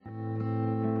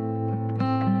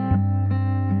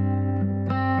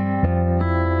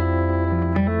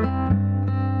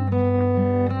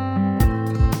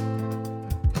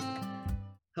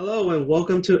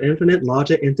welcome to Infinite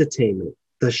Logic Entertainment,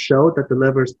 the show that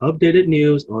delivers updated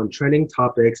news on trending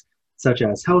topics such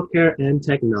as healthcare and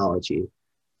technology.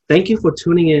 Thank you for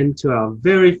tuning in to our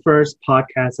very first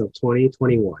podcast of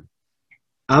 2021.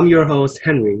 I'm your host,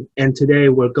 Henry, and today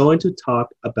we're going to talk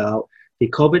about the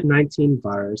COVID-19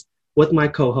 virus with my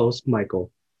co-host, Michael.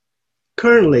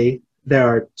 Currently, there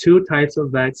are two types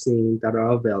of vaccine that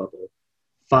are available,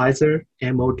 Pfizer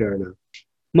and Moderna.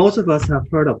 Most of us have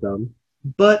heard of them,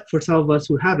 but for some of us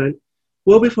who haven't,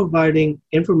 we'll be providing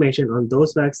information on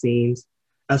those vaccines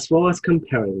as well as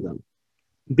comparing them.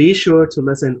 Be sure to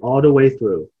listen all the way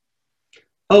through.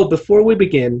 Oh, before we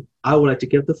begin, I would like to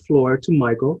give the floor to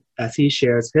Michael as he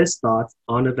shares his thoughts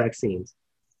on the vaccines.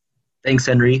 Thanks,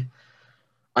 Henry.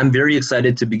 I'm very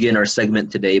excited to begin our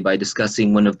segment today by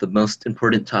discussing one of the most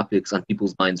important topics on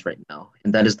people's minds right now,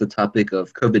 and that is the topic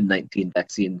of COVID-19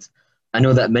 vaccines. I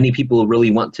know that many people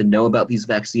really want to know about these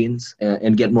vaccines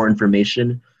and get more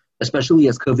information, especially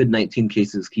as COVID-19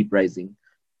 cases keep rising.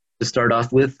 To start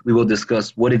off with, we will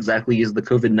discuss what exactly is the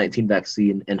COVID-19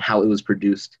 vaccine and how it was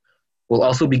produced. We'll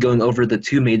also be going over the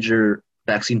two major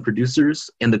vaccine producers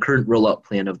and the current rollout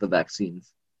plan of the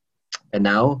vaccines. And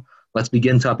now, let's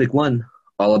begin topic one,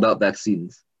 all about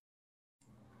vaccines.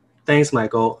 Thanks,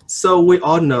 Michael. So we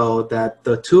all know that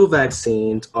the two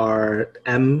vaccines are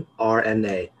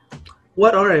mRNA.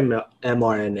 What are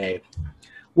mRNA?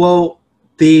 Well,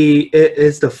 it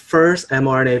is the first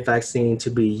mRNA vaccine to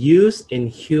be used in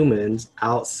humans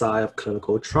outside of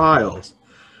clinical trials.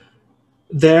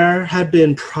 There had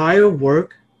been prior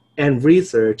work and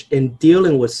research in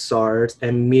dealing with SARS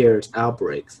and MERS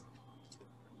outbreaks,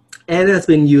 and it has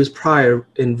been used prior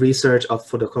in research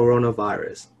for the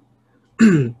coronavirus.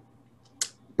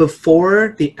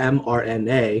 Before the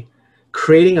mRNA,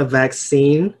 creating a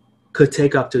vaccine could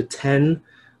take up to 10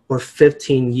 or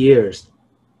 15 years.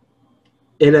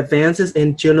 It advances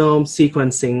in genome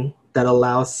sequencing that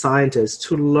allows scientists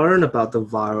to learn about the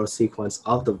viral sequence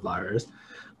of the virus.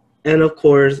 And of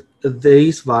course,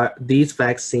 these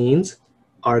vaccines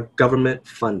are government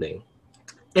funding.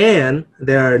 And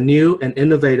there are new and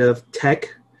innovative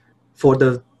tech for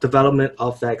the development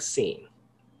of vaccine.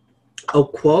 A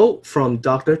quote from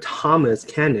Dr. Thomas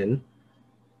Cannon,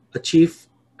 a chief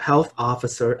health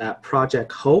officer at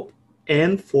Project Hope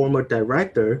and former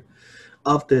director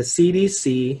of the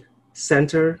CDC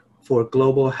Center for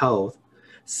Global Health,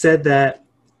 said that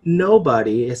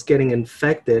nobody is getting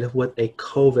infected with a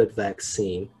COVID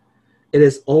vaccine. It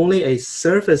is only a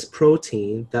surface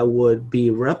protein that would be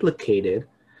replicated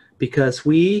because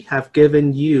we have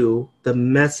given you the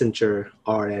messenger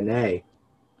RNA.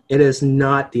 It is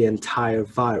not the entire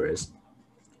virus.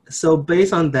 So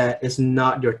based on that, it's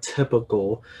not your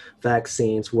typical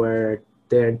vaccines where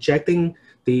they're injecting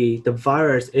the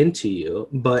virus into you,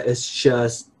 but it's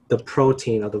just the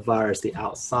protein of the virus, the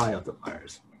outside of the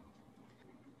virus.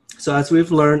 So as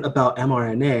we've learned about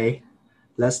mRNA,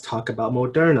 let's talk about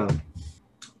Moderna.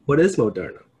 What is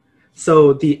Moderna?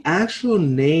 So the actual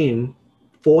name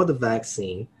for the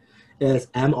vaccine is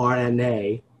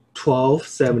mRNA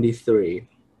 1273.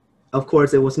 Of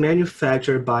course, it was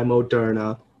manufactured by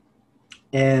Moderna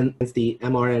and it's the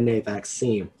mRNA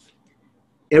vaccine.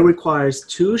 It requires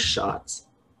 2 shots,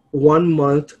 1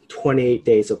 month, 28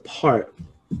 days apart.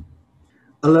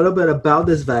 A little bit about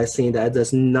this vaccine: that it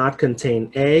does not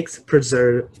contain eggs,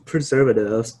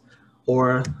 preservatives,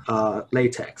 or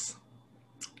latex.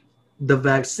 The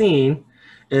vaccine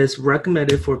is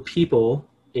recommended for people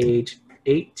aged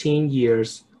 18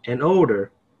 years and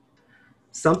older.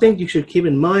 Something you should keep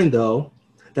in mind, though,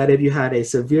 that if you had a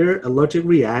severe allergic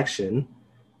reaction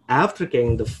after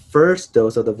getting the first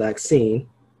dose of the vaccine,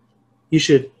 you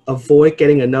should avoid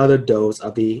getting another dose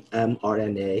of the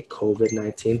mRNA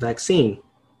COVID-19 vaccine.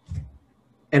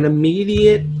 An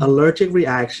immediate allergic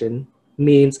reaction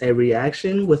means a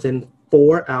reaction within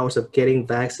 4 hours of getting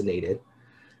vaccinated,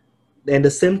 and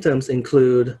the symptoms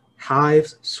include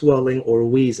hives, swelling, or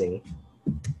wheezing.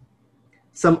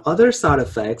 Some other side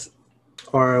effects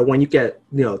are when you get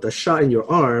the shot in your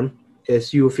arm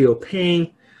is you feel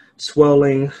pain,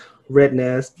 swelling,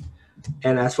 redness,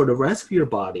 and as for the rest of your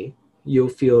body, you'll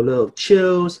feel a little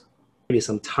chills, maybe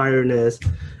some tiredness,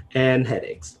 and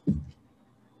headaches.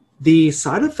 The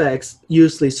side effects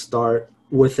usually start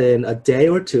within a day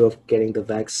or two of getting the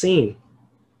vaccine.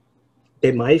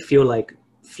 They might feel like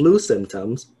flu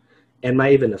symptoms and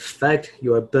might even affect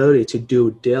your ability to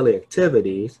do daily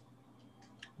activities,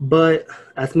 but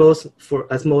as most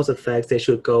effects, they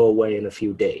should go away in a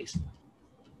few days.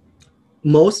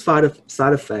 Most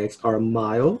side effects are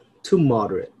mild to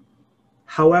moderate.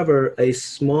 However, a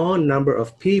small number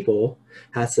of people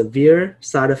had severe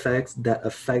side effects that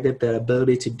affected their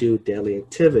ability to do daily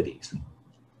activities.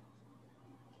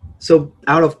 So,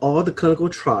 out of all the clinical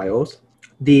trials,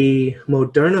 the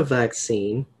Moderna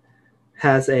vaccine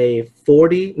has a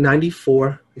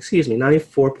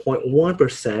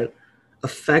 94.1%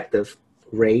 effective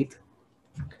rate,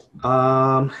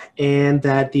 and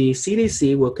that the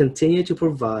CDC will continue to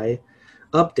provide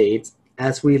updates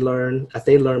as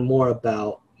they learn more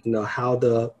about how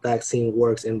the vaccine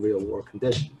works in real world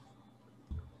conditions.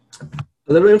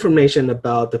 A little information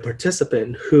about the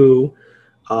participant who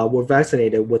were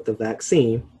vaccinated with the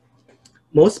vaccine.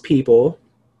 Most people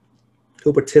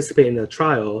who participate in the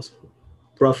trials,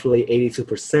 roughly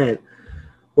 82%,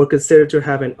 were considered to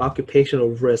have an occupational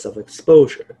risk of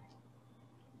exposure,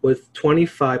 with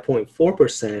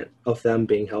 25.4% of them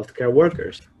being healthcare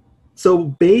workers. So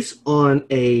based on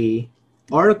a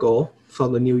article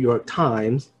from the New York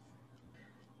Times,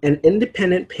 an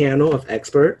independent panel of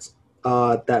experts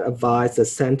that advised the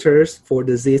Centers for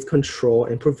Disease Control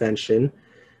and Prevention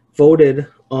voted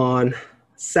on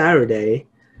Saturday,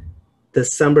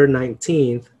 December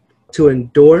 19th, to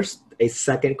endorse a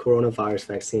second coronavirus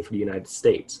vaccine for the United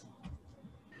States.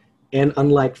 And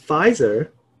unlike Pfizer,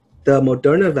 the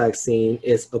Moderna vaccine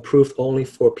is approved only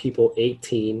for people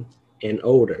 18 and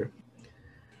older.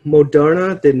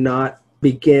 Moderna did not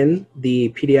begin the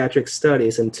pediatric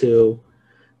studies until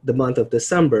the month of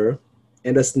December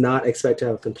and does not expect to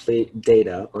have complete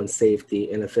data on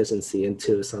safety and efficiency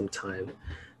until sometime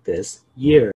this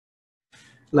year.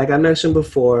 Like I mentioned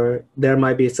before, there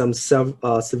might be some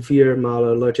severe mild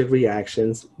allergic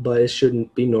reactions, but it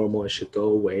shouldn't be normal. It should go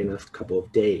away in a couple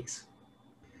of days.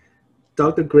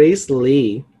 Dr. Grace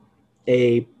Lee,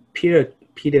 a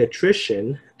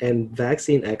pediatrician and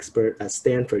vaccine expert at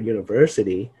Stanford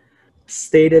University,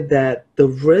 stated that the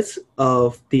risk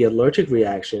of the allergic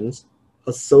reactions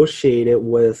associated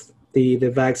with the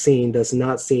vaccine does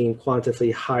not seem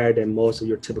quantitatively higher than most of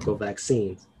your typical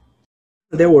vaccines.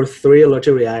 There were 3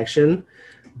 allergic reactions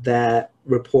that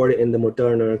reported in the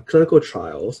Moderna clinical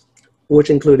trials, which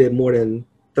included more than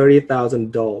 30,000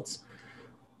 adults,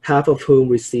 half of whom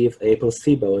received a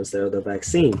placebo instead of the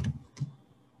vaccine.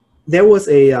 There was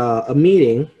a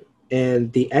meeting,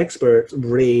 and the experts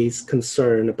raised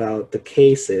concern about the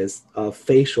cases of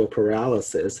facial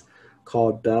paralysis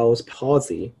called Bell's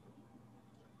palsy,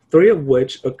 3 of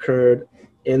which occurred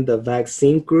in the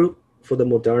vaccine group for the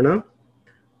Moderna,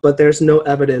 but there's no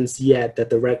evidence yet that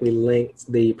directly links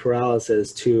the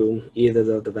paralysis to either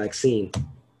of the vaccine.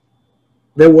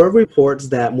 There were reports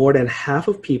that more than half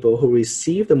of people who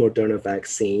received the Moderna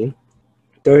vaccine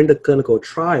during the clinical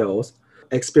trials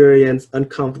experienced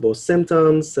uncomfortable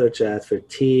symptoms such as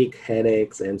fatigue,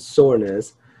 headaches, and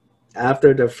soreness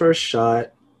after the first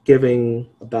shot, giving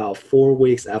about 4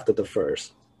 weeks after the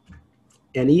first.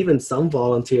 And even some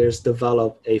volunteers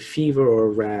developed a fever or a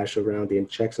rash around the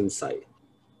injection site.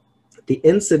 The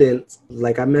incidents,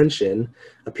 like I mentioned,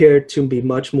 appeared to be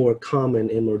much more common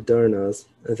in Moderna's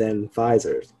than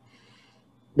Pfizer's.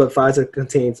 But Pfizer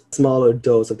contains a smaller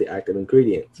dose of the active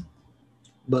ingredient.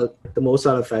 But the most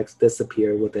side effects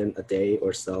disappear within a day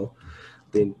or so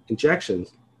of the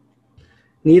injections.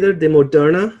 Neither the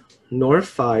Moderna nor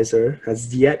Pfizer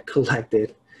has yet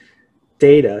collected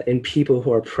data in people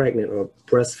who are pregnant or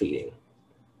breastfeeding.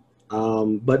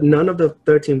 But none of the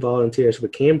 13 volunteers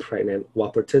became pregnant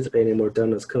while participating in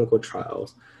Moderna's clinical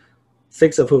trials,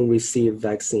 6 of whom received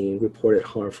vaccine reported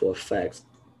harmful effects.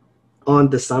 On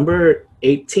December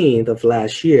 18th of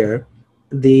last year,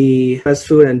 the US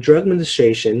Food and Drug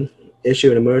Administration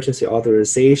issued an emergency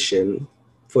authorization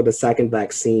for the second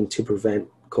vaccine to prevent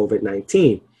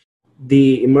COVID-19.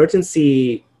 The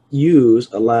emergency use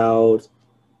allowed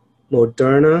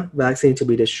Moderna vaccine to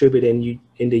be distributed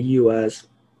in the US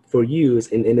for use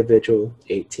in individuals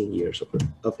 18 years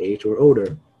of age or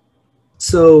older.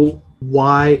 So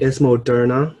why is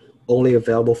Moderna only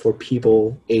available for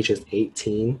people ages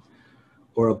 18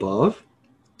 or above?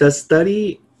 The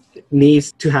study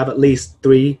needs to have at least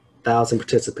 3,000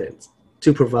 participants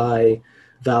to provide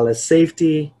valid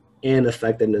safety and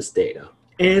effectiveness data,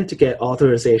 and to get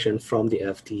authorization from the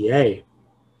FDA.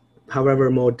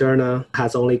 However, Moderna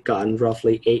has only gotten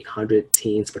roughly 800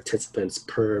 teens participants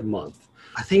per month.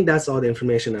 I think that's all the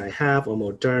information I have on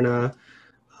Moderna.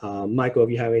 Michael,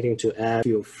 if you have anything to add,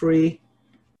 feel free.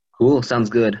 Cool, sounds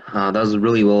good. That was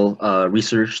really well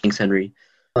researched. Thanks, Henry.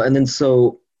 And then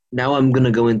so now I'm going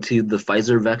to go into the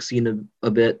Pfizer vaccine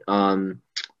a bit and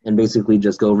basically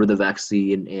just go over the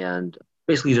vaccine and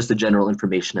basically just the general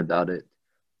information about it.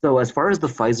 So as far as the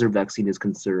Pfizer vaccine is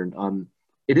concerned,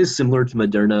 it is similar to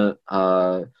Moderna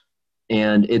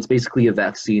And it's basically a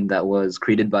vaccine that was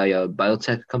created by a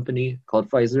biotech company called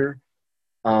Pfizer.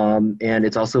 And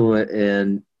it's also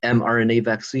an mRNA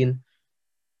vaccine.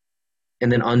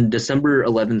 And then on December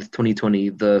 11th, 2020,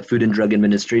 the Food and Drug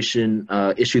Administration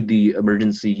issued the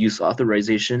emergency use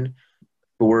authorization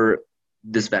for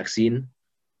this vaccine.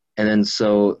 And then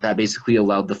so that basically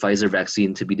allowed the Pfizer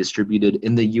vaccine to be distributed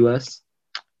in the US.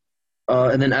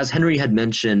 And then, as Henry had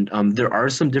mentioned, there are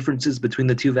some differences between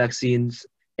the two vaccines.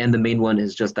 And the main one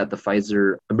is just that the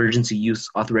Pfizer emergency use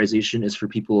authorization is for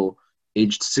people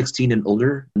aged 16 and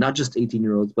older, not just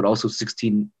 18-year-olds, but also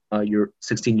 16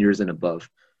 years and above.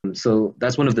 So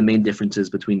that's one of the main differences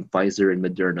between Pfizer and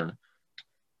Moderna.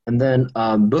 And then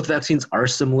both vaccines are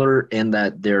similar in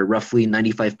that they're roughly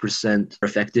 95%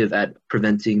 effective at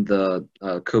preventing the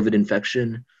COVID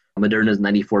infection. Moderna is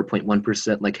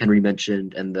 94.1%, like Henry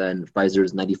mentioned, and then Pfizer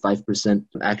is 95%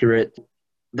 accurate.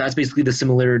 That's basically the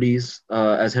similarities,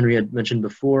 as Henry had mentioned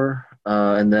before.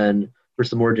 And then for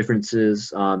some more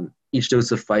differences, each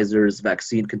dose of Pfizer's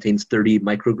vaccine contains 30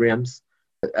 micrograms,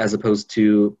 as opposed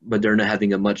to Moderna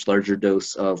having a much larger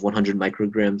dose of 100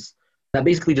 micrograms. That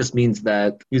basically just means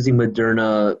that using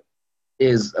Moderna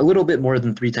is a little bit more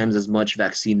than 3 times as much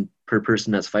vaccine per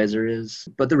person as Pfizer is,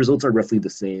 but the results are roughly the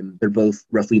same. They're both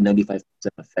roughly 95%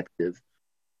 effective.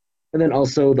 And then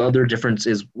also the other difference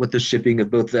is with the shipping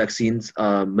of both vaccines.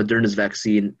 Moderna's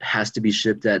vaccine has to be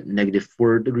shipped at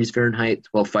 -4 degrees Fahrenheit,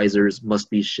 while Pfizer's must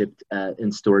be shipped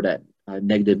and stored at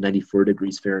 -94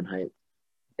 degrees Fahrenheit.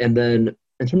 And then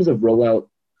in terms of rollout,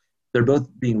 they're both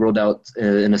being rolled out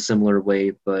in a similar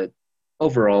way, but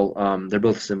overall, they're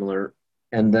both similar.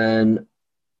 And then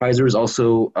Pfizer is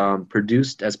also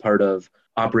produced as part of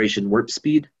Operation Warp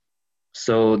Speed.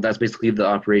 So that's basically the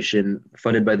operation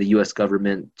funded by the US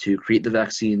government to create the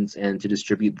vaccines and to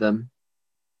distribute them.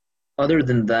 Other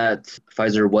than that,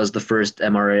 Pfizer was the first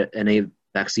mRNA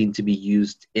vaccine to be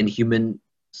used in humans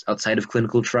outside of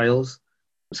clinical trials.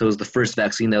 So it was the first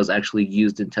vaccine that was actually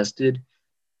used and tested.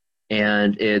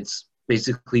 And it's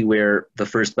basically where the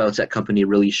first biotech company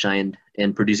really shined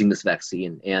in producing this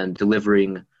vaccine and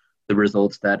delivering the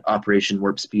results that Operation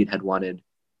Warp Speed had wanted.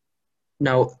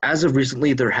 Now, as of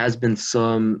recently, there has been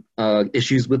some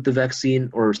issues with the vaccine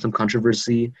or some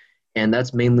controversy, and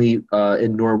that's mainly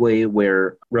in Norway,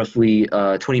 where roughly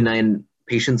 29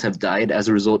 patients have died as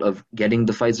a result of getting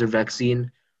the Pfizer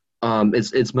vaccine.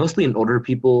 It's mostly in older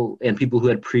people and people who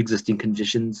had pre-existing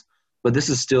conditions, but this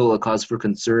is still a cause for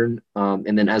concern.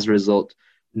 And then as a result,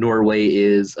 Norway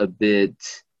is a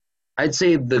bit, I'd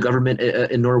say the government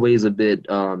in Norway is a bit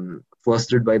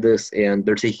flustered by this, and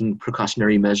they're taking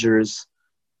precautionary measures.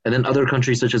 And then other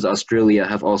countries such as Australia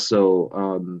have also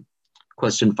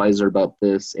questioned Pfizer about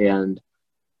this, and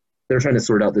they're trying to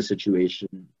sort out the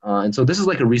situation. And so this is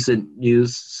like a recent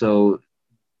news, so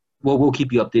we'll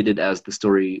keep you updated as the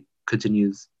story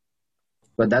continues.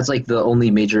 But that's like the only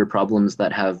major problems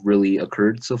that have really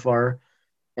occurred so far.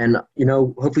 And, you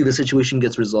know, hopefully the situation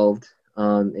gets resolved,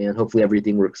 and hopefully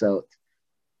everything works out.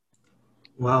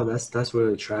 Wow, that's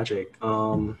really tragic.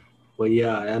 But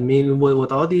yeah, I mean,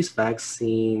 with all these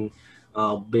vaccine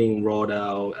being rolled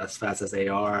out as fast as they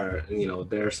are, you know,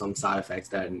 there are some side effects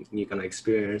that you're gonna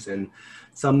experience, and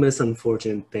some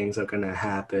unfortunate things are gonna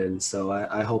happen. So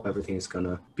I hope everything's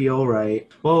gonna be all right.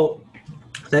 Well,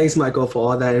 thanks, Michael,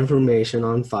 for all that information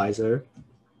on Pfizer.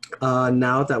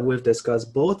 Now that we've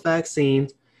discussed both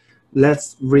vaccines,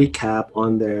 let's recap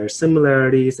on their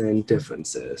similarities and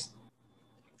differences.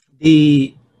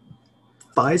 The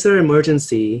Pfizer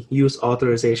emergency use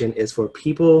authorization is for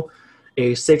people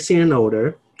age 16 and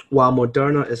older, while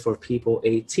Moderna is for people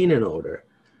 18 and older.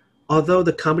 Although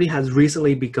the company has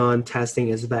recently begun testing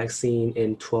its vaccine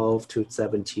in 12 to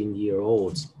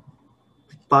 17-year-olds.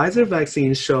 Pfizer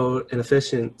vaccine showed an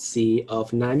efficiency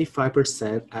of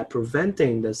 95% at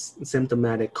preventing the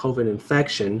symptomatic COVID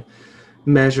infection,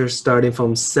 measured starting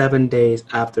from 7 days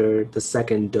after the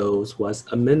second dose was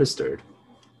administered.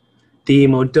 The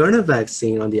Moderna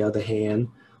vaccine, on the other hand,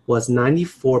 was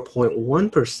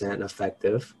 94.1%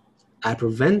 effective at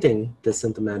preventing the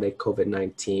symptomatic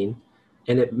COVID-19,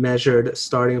 and it measured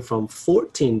starting from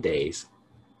 14 days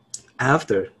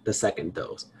after the second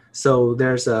dose. So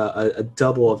there's a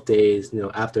double of days, you know,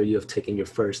 after you have taken your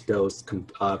first dose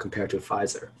compared to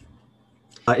Pfizer.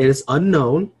 It is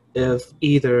unknown if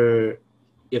either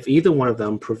one of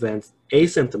them prevents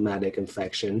asymptomatic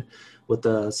infection with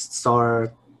the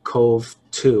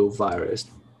SARS-CoV-2 virus.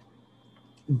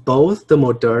 Both the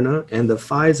Moderna and the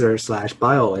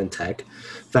Pfizer/BioNTech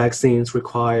vaccines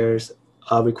require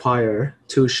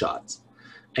 2 shots,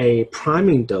 a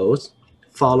priming dose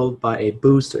followed by a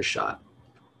booster shot.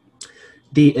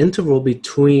 The interval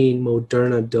between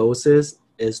Moderna doses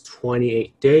is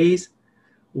 28 days,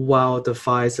 while the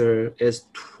Pfizer is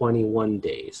 21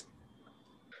 days.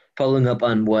 Following up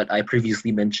on what I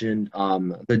previously mentioned,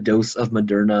 the dose of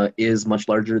Moderna is much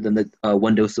larger than the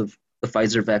one dose of the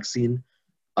Pfizer vaccine.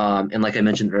 And like I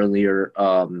mentioned earlier,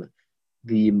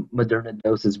 the Moderna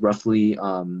dose is roughly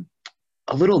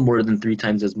a little more than 3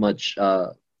 times as much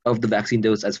of the vaccine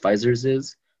dose as Pfizer's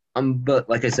is. But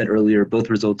like I said earlier, both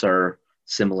results are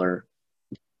similar.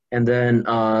 And then,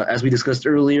 as we discussed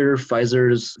earlier,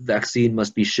 Pfizer's vaccine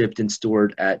must be shipped and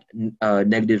stored at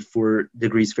 -4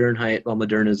 degrees Fahrenheit, while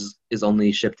Moderna's is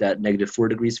only shipped at -4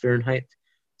 degrees Fahrenheit.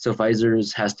 So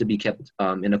Pfizer's has to be kept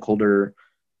in a colder,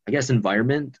 I guess,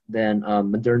 environment than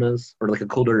Moderna's, or like a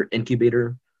colder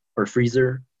incubator or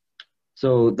freezer.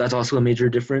 So that's also a major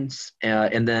difference.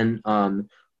 And then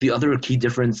the other key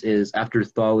difference is after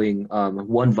thawing,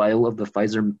 one vial of the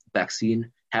Pfizer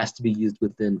vaccine has to be used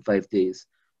within 5 days,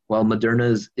 while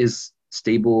Moderna's is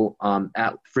stable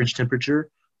at fridge temperature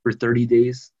for 30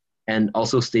 days and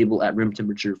also stable at room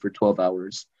temperature for 12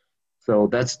 hours. So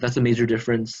that's a major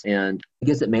difference, and I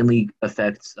guess it mainly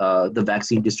affects the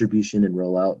vaccine distribution and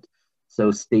rollout.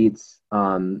 So states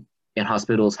and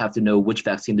hospitals have to know which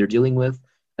vaccine they're dealing with,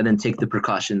 and then take the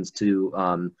precautions to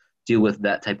deal with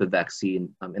that type of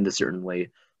vaccine in a certain way,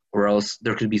 or else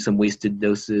there could be some wasted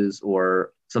doses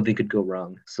or something could go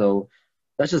wrong. So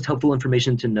that's just helpful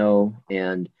information to know,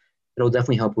 and it'll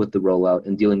definitely help with the rollout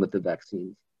and dealing with the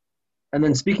vaccines. And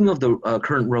then speaking of the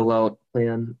current rollout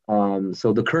plan,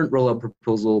 so the current rollout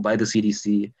proposal by the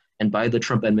CDC and by the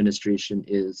Trump administration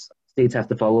is states have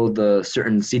to follow the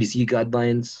certain CDC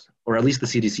guidelines, or at least the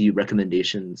CDC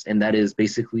recommendations. And that is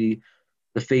basically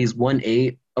the phase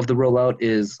 1A of the rollout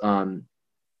is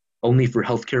only for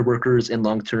healthcare workers and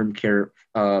long-term care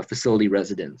facility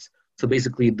residents. So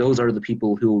basically, those are the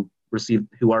people who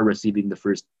are receiving the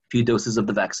first few doses of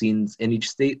the vaccines in each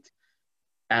state.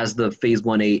 As the phase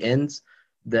 1A ends,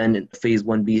 then phase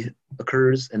 1B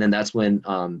occurs, and then that's when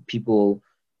people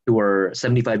who are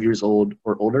 75 years old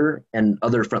or older and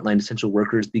other frontline essential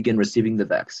workers begin receiving the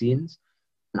vaccines.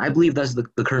 And I believe that's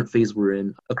the current phase we're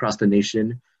in across the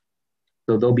nation.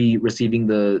 So they'll be receiving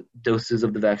the doses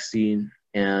of the vaccine,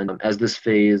 and as this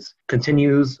phase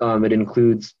continues, it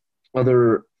includes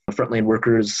other frontline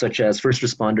workers such as first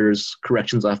responders,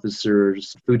 corrections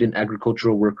officers, food and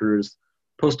agricultural workers,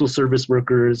 postal service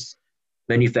workers,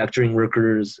 manufacturing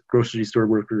workers, grocery store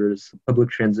workers, public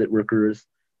transit workers,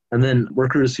 and then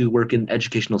workers who work in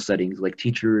educational settings like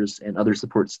teachers and other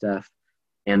support staff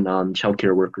and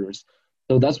childcare workers.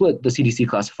 So that's what the CDC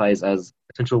classifies as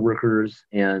essential workers,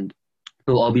 and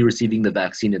they'll all be receiving the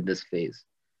vaccine in this phase.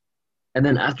 And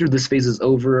then after this phase is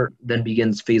over, then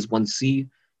begins phase 1C,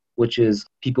 which is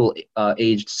people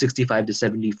aged 65 to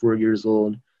 74 years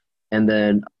old, and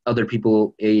then other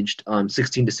people aged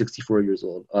 16 to 64 years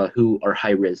old who are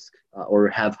high risk or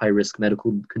have high risk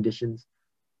medical conditions,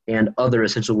 and other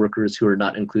essential workers who are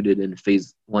not included in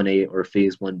phase 1A or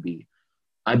phase 1B.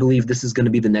 I believe this is going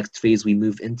to be the next phase we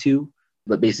move into,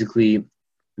 but basically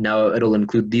now it'll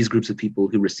include these groups of people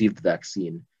who received the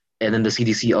vaccine. And then the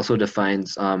CDC also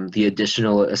defines the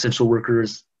additional essential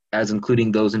workers as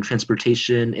including those in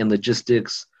transportation and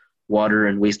logistics, water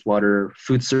and wastewater,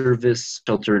 food service,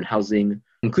 shelter and housing,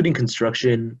 including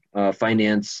construction,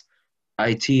 finance,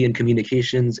 IT and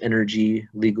communications, energy,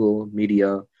 legal,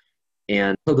 media,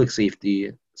 and public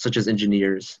safety, such as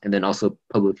engineers, and then also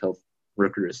public health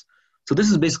workers. So this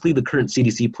is basically the current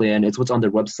CDC plan. It's what's on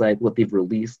their website, what they've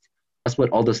released. That's what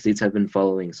all the states have been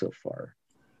following so far.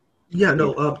 Yeah,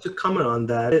 no, to comment on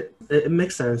that, it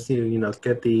makes sense to,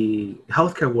 get the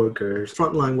healthcare workers,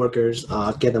 frontline workers,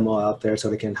 get them all out there so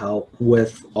they can help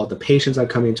with all the patients that are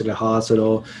coming into the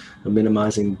hospital,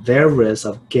 minimizing their risk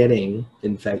of getting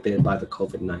infected by the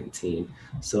COVID-19.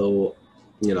 So,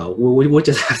 we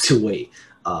just have to wait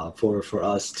for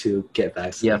us to get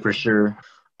vaccinated. Yeah, for sure.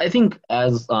 I think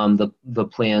as the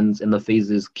plans and the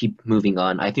phases keep moving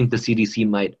on, I think the CDC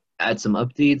might add some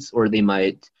updates, or they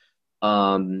might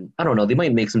I don't know, they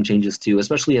might make some changes too,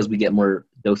 especially as we get more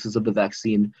doses of the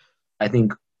vaccine. I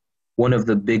think one of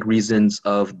the big reasons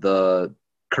of the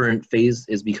current phase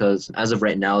is because as of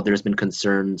right now, there's been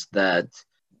concerns that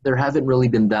there haven't really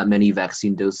been that many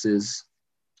vaccine doses.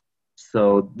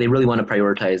 So they really want to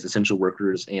prioritize essential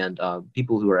workers and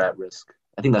people who are at risk.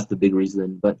 I think that's the big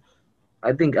reason. But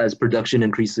I think as production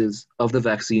increases of the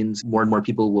vaccines, more and more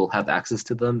people will have access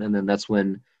to them. And then that's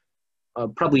when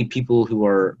probably people who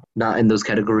are not in those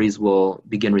categories will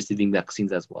begin receiving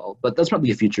vaccines as well. But that's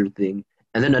probably a future thing.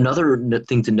 And then another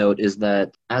thing to note is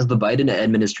that as the Biden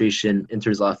administration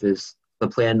enters office, the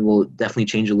plan will definitely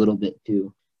change a little bit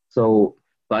too. So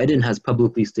Biden has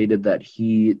publicly stated that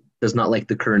he does not like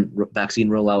the current vaccine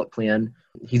rollout plan.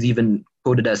 He's even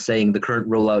quoted as saying the current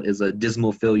rollout is a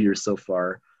dismal failure so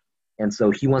far. And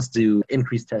so he wants to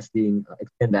increase testing,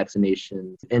 expand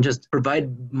vaccinations, and just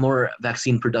provide more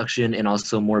vaccine production and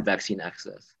also more vaccine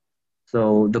access.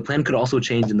 So the plan could also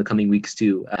change in the coming weeks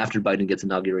too, after Biden gets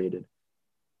inaugurated.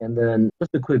 And then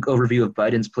just a quick overview of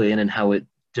Biden's plan and how it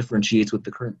differentiates with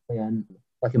the current plan.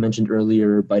 Like I mentioned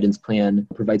earlier, Biden's plan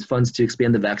provides funds to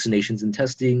expand the vaccinations and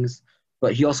testings,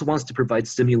 but he also wants to provide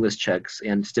stimulus checks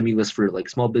and stimulus for like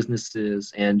small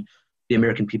businesses and the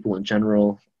American people in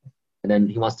general. And then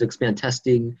he wants to expand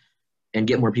testing and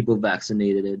get more people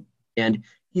vaccinated. And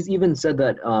he's even said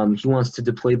that he wants to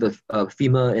deploy the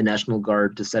FEMA and National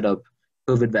Guard to set up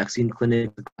COVID vaccine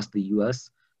clinics across the U.S.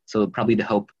 So probably to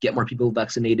help get more people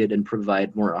vaccinated and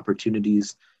provide more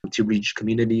opportunities to reach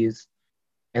communities.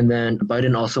 And then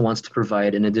Biden also wants to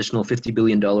provide an additional $50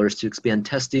 billion to expand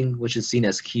testing, which is seen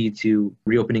as key to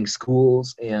reopening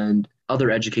schools and other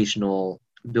educational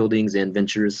buildings and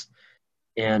ventures.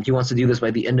 And he wants to do this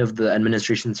by the end of the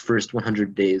administration's first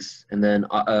 100 days. And then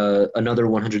another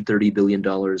 $130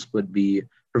 billion would be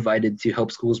provided to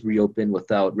help schools reopen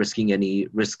without risking any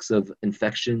risks of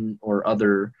infection or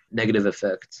other negative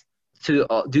effects. To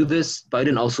do this,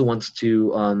 Biden also wants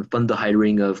to fund the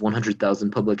hiring of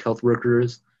 100,000 public health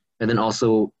workers, and then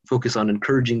also focus on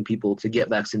encouraging people to get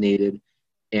vaccinated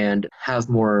and have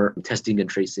more testing and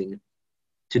tracing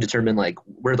to determine like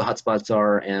where the hotspots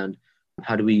are and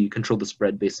how do we control the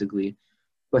spread, basically.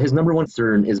 But his number one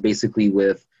concern is basically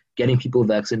with getting people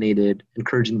vaccinated,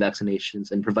 encouraging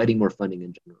vaccinations, and providing more funding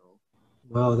in general.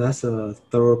 Wow, that's a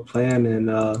thorough plan,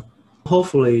 and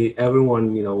hopefully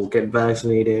everyone, will get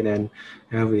vaccinated and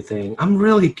everything. I'm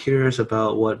really curious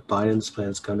about what Biden's plan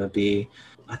is gonna be.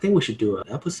 I think we should do an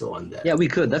episode on that. Yeah, we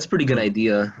could. That's a pretty good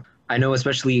idea. I know,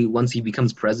 especially once he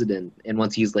becomes president and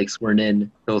once he's like sworn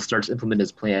in, he'll start to implement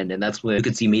his plan, and that's when you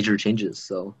could see major changes.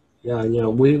 So Yeah,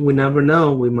 we never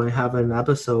know. We might have an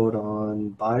episode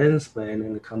on Biden's plan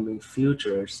in the coming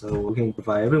future, so we can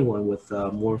provide everyone with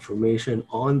more information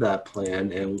on that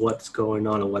plan and what's going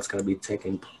on and what's going to be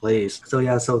taking place.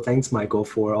 So thanks, Michael,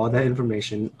 for all that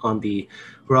information on the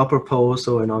raw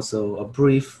proposal and also a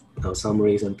brief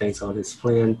summaries and things on his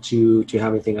plan. Do you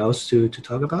have anything else to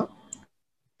talk about?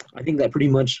 I think that pretty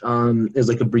much is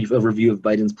like a brief overview of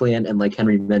Biden's plan. And like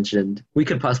Henry mentioned, we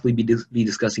could possibly be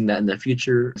discussing that in the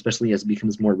future, especially as it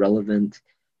becomes more relevant.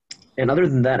 And other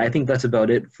than that, I think that's about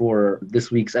it for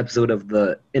this week's episode of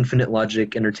the Infinite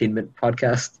Logic Entertainment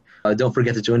Podcast. Don't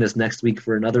forget to join us next week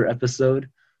for another episode.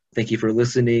 Thank you for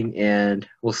listening, and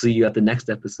we'll see you at the next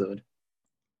episode.